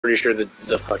Pretty sure the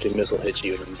fucking missile hit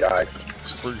you and you died.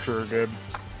 Pretty sure it did.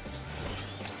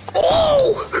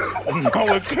 Oh!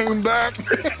 No, it came back.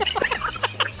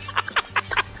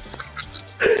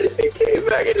 It came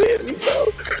back and hit me, bro.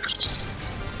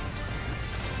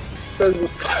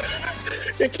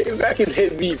 It came back and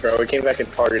hit me, bro. It came back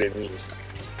and targeted me.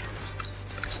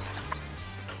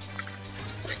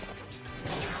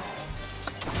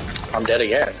 I'm dead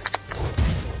again.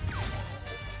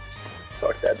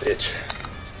 Fuck that bitch.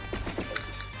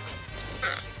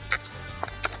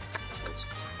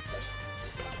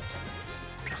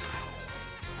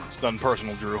 It's done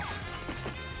personal, Drew.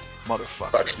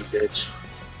 Motherfucker. Fuck you, bitch.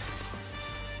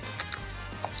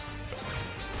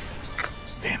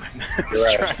 Damn it. You're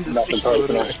right. Trying to Nothing see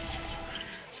personal.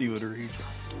 See what it reads.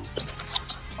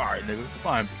 Alright, nigga.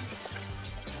 Fine.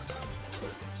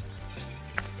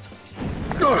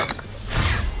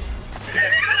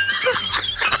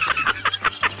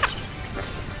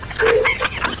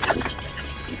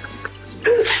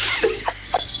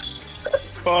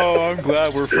 Oh, I'm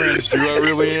glad we're friends, Drew. I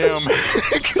really am.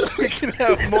 Because we can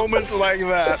have moments like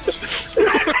that.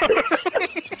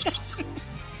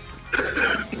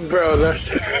 Bro, that's...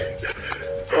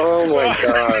 Oh my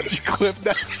god. Did you clip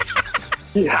that?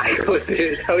 Yeah, I clipped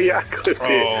it. Hell yeah, I clipped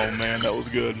it. Oh, man, that was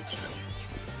good.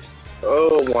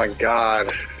 Oh my god.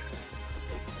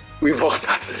 We've all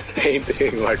got the same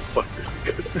thing, like, fuck this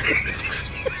dude.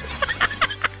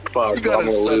 Fuck, You gotta I'm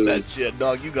gonna send that lose. shit,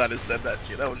 dog. You gotta send that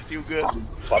shit. That was too good. I'm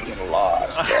fucking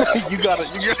lost, bro. You're gonna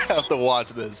have to watch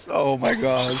this. Oh my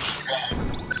gosh.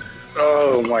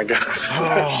 Oh my god.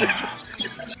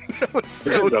 That was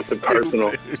so Nothing stupid.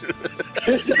 personal.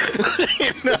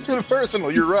 Ain't nothing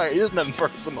personal. You're right. It is nothing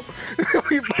personal.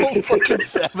 We both fucking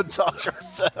sabotage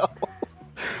ourselves.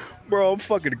 Bro, I'm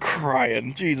fucking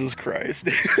crying. Jesus Christ.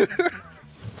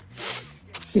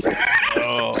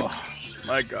 Oh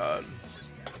my god.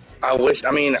 I wish, I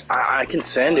mean, I can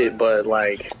send it, but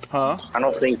like, Huh? I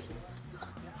don't think.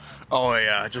 Oh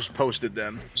yeah, I just posted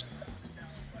them.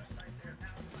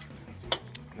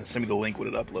 Send me the link when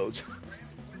it uploads.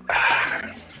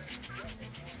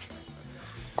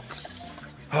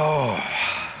 Oh,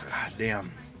 god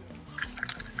damn.